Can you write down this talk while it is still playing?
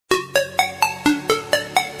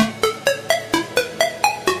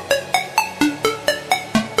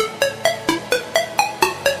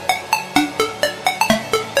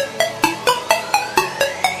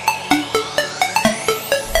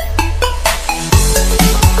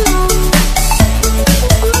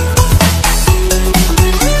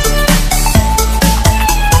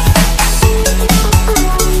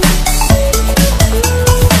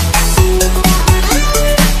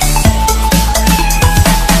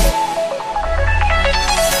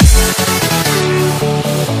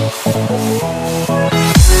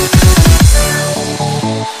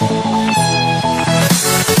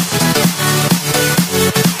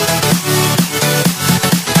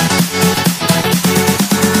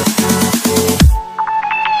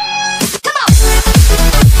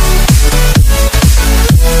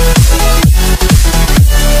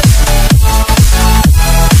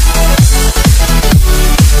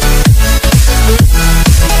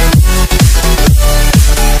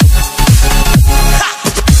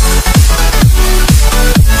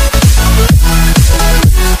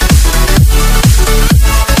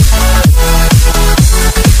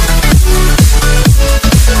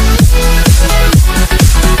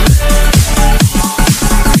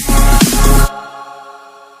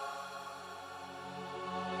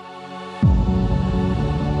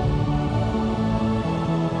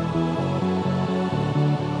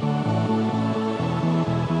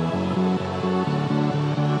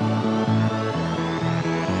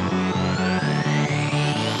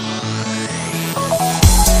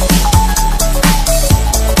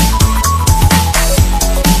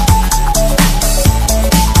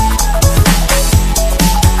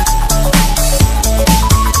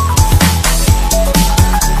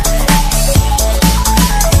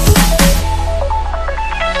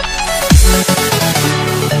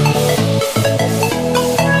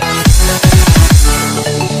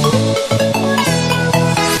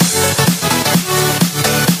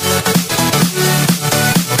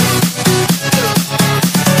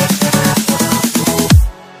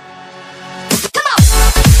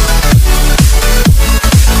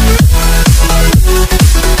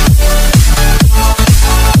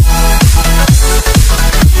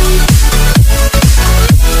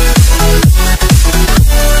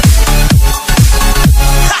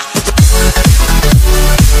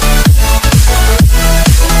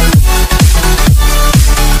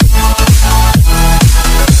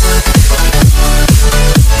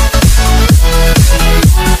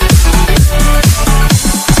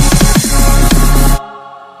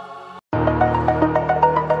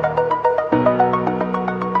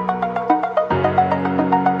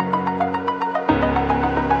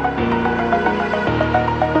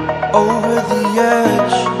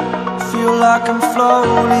like I'm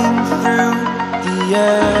floating through the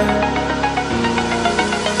air.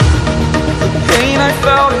 The pain I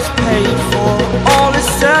felt is paid for, all is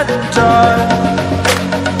said and done.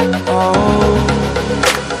 Oh,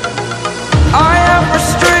 I am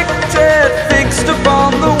restricted, fixed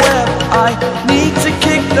upon the web. I need to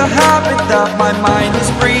kick the habit that my mind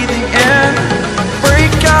is breathing in.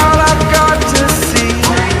 Break out, I've got to see.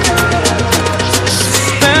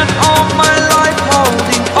 Spent all my life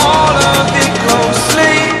holding all of it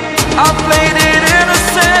closely. I played it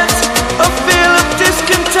innocent, a feel of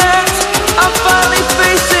discontent. I'm finally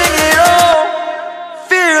facing it all,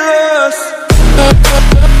 fearless.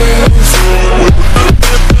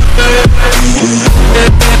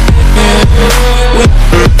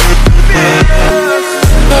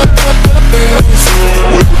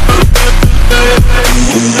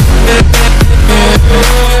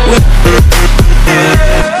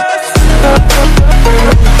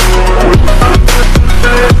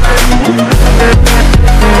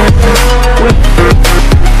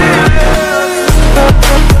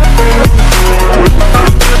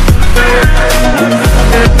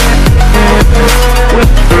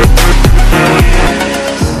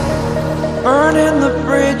 Burning the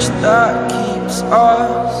bridge that keeps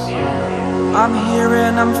us. I'm here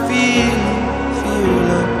and I'm feeling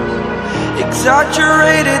fearless.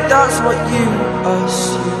 Exaggerated, that's what you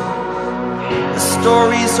assume. The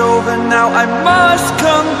story's over now, I must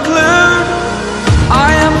conclude.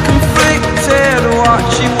 I am conflicted,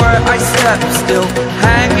 watching where I step still,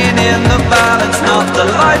 hanging in the balance. Not the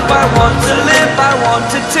life I want to live, I want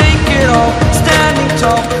to take it all.